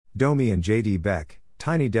DOMi and BECK,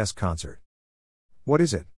 Tiny Desk Concert. What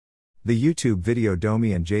is it? The YouTube video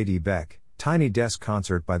DOMi and BECK, Tiny Desk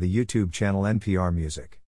Concert by the YouTube channel NPR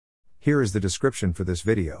Music. Here is the description for this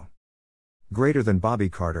video. Greater than Bobby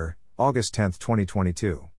Carter, August 10,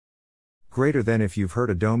 2022. Greater than if you've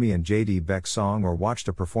heard a DOMi and BECK song or watched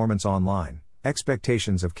a performance online,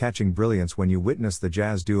 expectations of catching brilliance when you witness the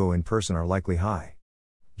jazz duo in person are likely high.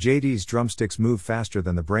 JD's drumsticks move faster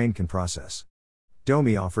than the brain can process.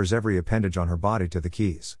 DOMi offers every appendage on her body to the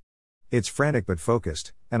keys. It's frantic but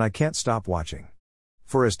focused, and I can't stop watching.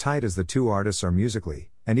 For as tight as the two artists are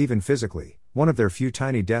musically, and even physically, one of their few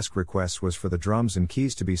Tiny Desk requests was for the drums and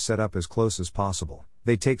keys to be set up as close as possible.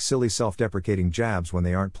 They take silly self-deprecating jabs when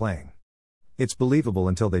they aren't playing. It's believable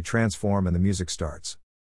until they transform and the music starts.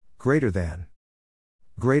 Greater than.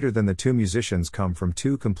 Greater than the two musicians come from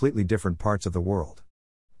two completely different parts of the world.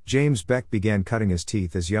 James Beck began cutting his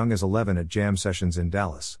teeth as young as 11 at jam sessions in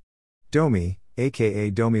Dallas. DOMi, aka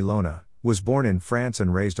DOMi Lona, was born in France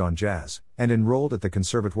and raised on jazz, and enrolled at the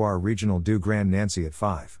Conservatoire Regional du Grand Nancy at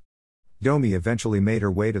 5. DOMi eventually made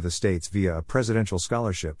her way to the States via a presidential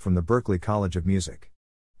scholarship from the Berklee College of Music.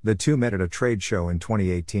 The two met at a trade show in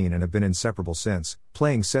 2018 and have been inseparable since,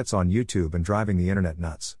 playing sets on YouTube and driving the internet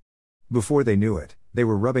nuts. Before they knew it, they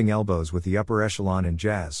were rubbing elbows with the upper echelon in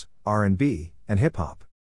jazz, R&B, and hip-hop.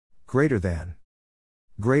 Greater than.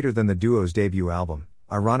 Greater than the duo's debut album,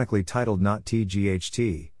 ironically titled Not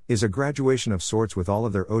TGHT, is a graduation of sorts with all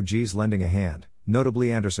of their OGs lending a hand,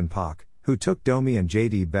 notably Anderson .Paak, who took DOMi and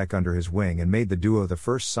BECK under his wing and made the duo the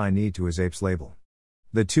first signee to his Apes label.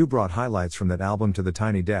 The two brought highlights from that album to the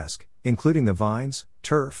Tiny Desk, including the vines,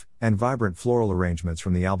 turf, and vibrant floral arrangements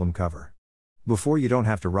from the album cover. Before You Don't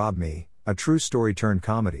Have to Rob Me, a true story turned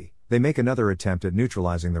comedy, they make another attempt at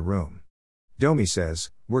neutralizing the room. DOMi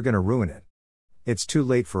says, "We're gonna ruin it. It's too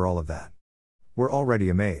late for all of that. We're already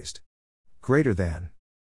amazed." Greater than.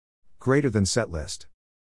 Greater than setlist.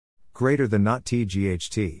 Greater than Not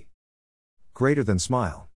TGHT. Greater than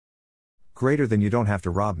Smile. Greater than You Don't Have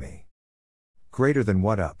to Rob Me. Greater than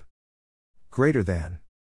What Up. Greater than.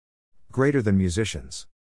 Greater than musicians.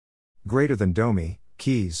 Greater than DOMi,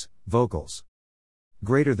 keys, vocals.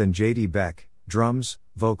 Greater than BECK, drums,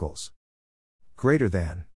 vocals. Greater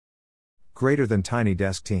than. Greater than Tiny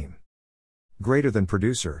Desk team. Greater than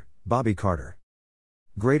producer, Bobby Carter.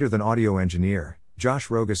 Greater than audio engineer, Josh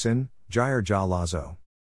Rogosin, Jair Lazo.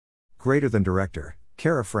 Greater than director,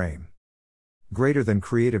 Kara Frame. Greater than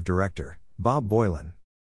creative director, Bob Boylan.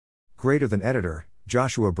 Greater than editor,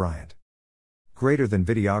 Joshua Bryant. Greater than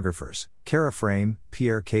videographers, Kara Frame,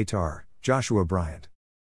 Pierre Katar, Joshua Bryant.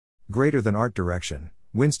 Greater than art direction,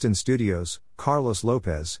 Winston Studios, Carlos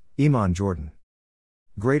Lopez, Iman Jordan.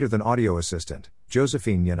 Greater than audio assistant,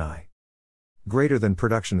 Josephine Yanai. Greater than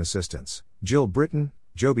production assistants, Jill Britton,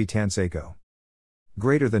 Joby Tanseko.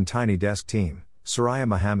 Greater than Tiny Desk team, Soraya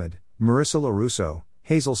Mohammed, Marissa LaRusso,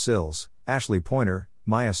 Hazel Sills, Ashley Pointer,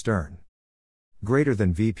 Maya Stern. Greater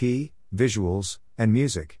than VP, Visuals, and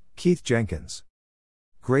Music, Keith Jenkins.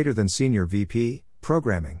 Greater than Senior VP,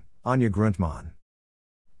 Programming, Anya Gruntman.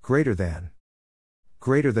 Greater than.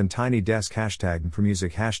 Greater than Tiny Desk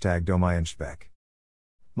 #MPRmusic #DOMi and BECK.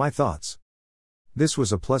 My thoughts. This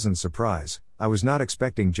was a pleasant surprise. I was not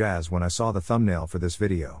expecting jazz when I saw the thumbnail for this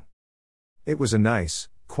video. It was a nice,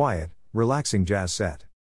 quiet, relaxing jazz set.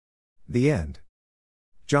 The end.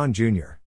 John Jr.